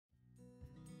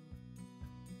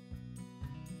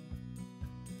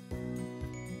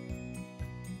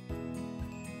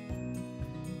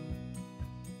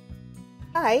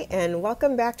Hi, and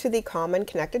welcome back to the Calm and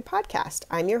Connected podcast.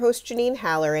 I'm your host, Janine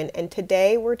Halloran, and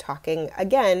today we're talking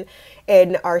again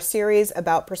in our series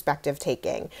about perspective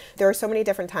taking. There are so many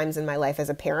different times in my life as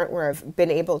a parent where I've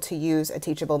been able to use a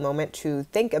teachable moment to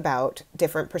think about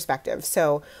different perspectives.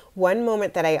 So one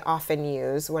moment that I often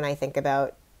use when I think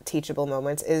about teachable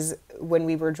moments is when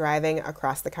we were driving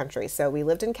across the country. So we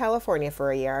lived in California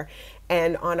for a year,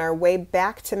 and on our way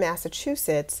back to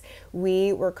Massachusetts,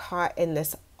 we were caught in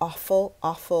this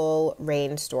awful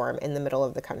rainstorm in the middle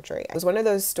of the country. It was one of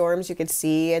those storms you could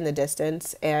see in the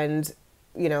distance, and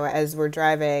as we're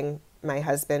driving, my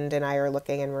husband and I are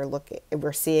looking, and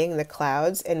we're seeing the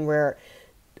clouds, and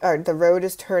the road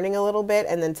is turning a little bit,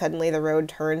 and then suddenly the road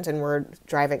turns and we're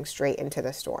driving straight into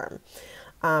the storm.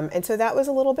 And so that was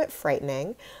a little bit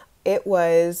frightening. It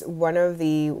was one of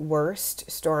the worst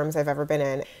storms I've ever been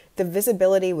in. The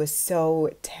visibility was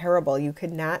so terrible. You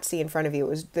could not see in front of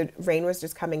you. The rain was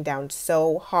just coming down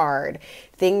so hard.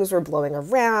 Things were blowing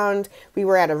around. We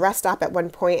were at a rest stop at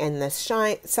one point and the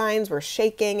signs were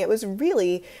shaking. It was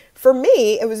really, for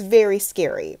me, it was very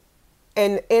scary.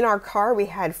 And in our car, we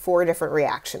had 4 different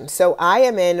reactions. So I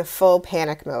am in full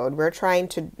panic mode. We're trying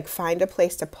to find a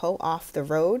place to pull off the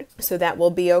road so that we'll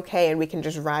be okay and we can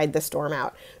just ride the storm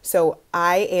out. So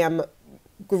I am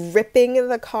gripping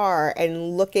the car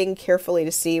and looking carefully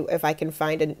to see if I can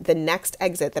find the next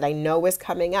exit that I know is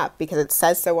coming up, because it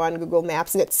says so on Google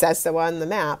Maps and it says so on the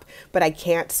map, but I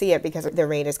can't see it because the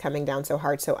rain is coming down so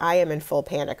hard. So I am in full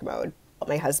panic mode.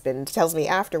 My husband tells me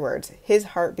afterwards his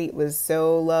heartbeat was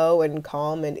so low and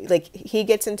calm, and he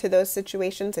gets into those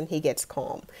situations and he gets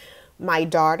calm. My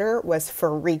daughter was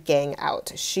freaking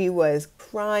out. She was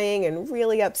crying and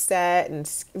really upset and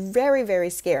very, very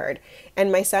scared.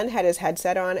 And my son had his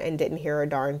headset on and didn't hear a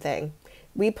darn thing.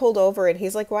 We pulled over and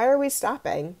he's like, "Why are we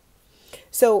stopping?"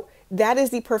 So that is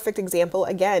the perfect example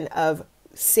again of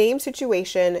same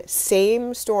situation,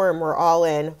 same storm we're all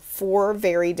in, 4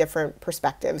 very different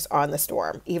perspectives on the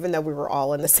storm. Even though we were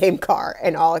all in the same car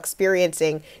and all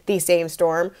experiencing the same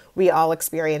storm, we all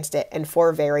experienced it in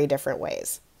 4 very different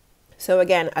ways. So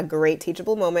again, a great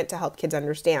teachable moment to help kids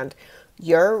understand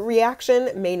your reaction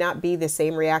may not be the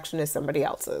same reaction as somebody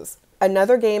else's.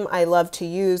 Another game I love to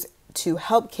use to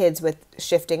help kids with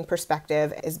shifting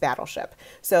perspective is Battleship.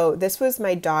 So this was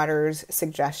my daughter's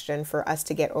suggestion for us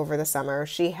to get over the summer.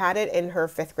 She had it in her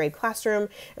 5th grade classroom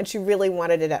and she really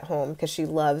wanted it at home because she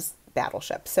loves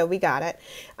Battleship. So we got it.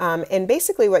 And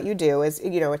basically what you do is,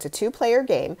 it's a 2-player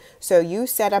game. So you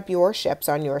set up your ships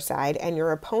on your side and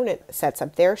your opponent sets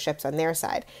up their ships on their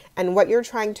side. And what you're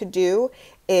trying to do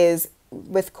is,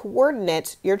 with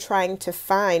coordinates, you're trying to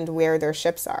find where their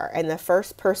ships are, and the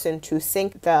first person to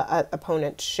sink the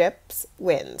opponent's ships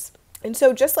wins. And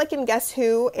so just like in Guess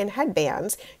Who and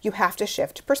Headbands, you have to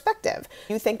shift perspective.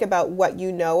 You think about what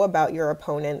you know about your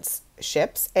opponent's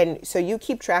ships, and so you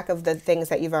keep track of the things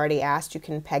that you've already asked. You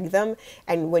can peg them,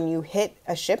 and when you hit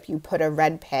a ship, you put a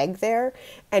red peg there.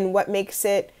 And what makes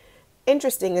it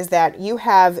interesting is that you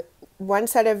have one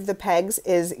set of the pegs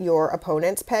is your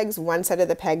opponent's pegs. One set of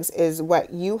the pegs is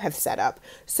what you have set up.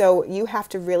 So you have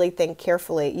to really think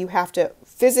carefully. You have to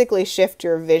physically shift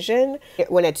your vision.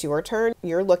 When it's your turn,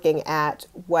 you're looking at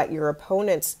what your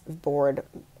opponent's board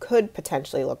could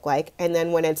potentially look like. And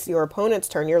then when it's your opponent's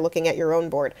turn, you're looking at your own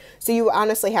board. So you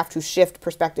honestly have to shift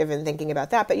perspective in thinking about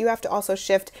that. But you have to also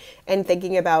shift and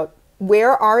thinking about,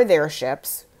 where are their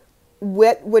ships?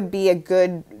 What would be a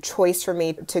good choice for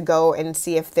me to go and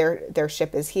see if their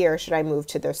ship is here? Should I move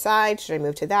to their side? Should I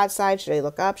move to that side? Should I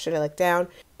look up? Should I look down?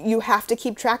 You have to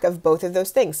keep track of both of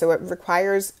those things. So it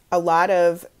requires a lot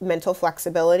of mental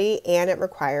flexibility and it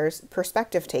requires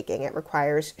perspective taking. It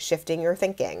requires shifting your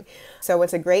thinking. So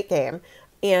it's a great game.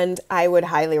 And I would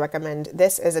highly recommend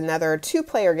this as another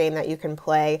 2-player game that you can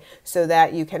play so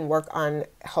that you can work on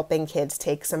helping kids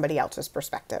take somebody else's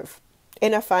perspective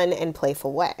in a fun and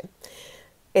playful way.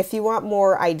 If you want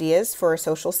more ideas for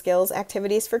social skills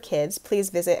activities for kids, please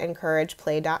visit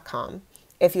encourageplay.com.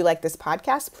 If you like this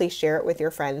podcast, please share it with your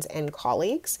friends and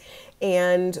colleagues.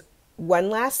 And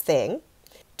one last thing,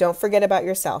 don't forget about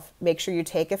yourself. Make sure you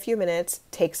take a few minutes,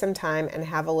 take some time, and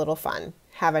have a little fun.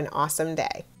 Have an awesome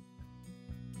day.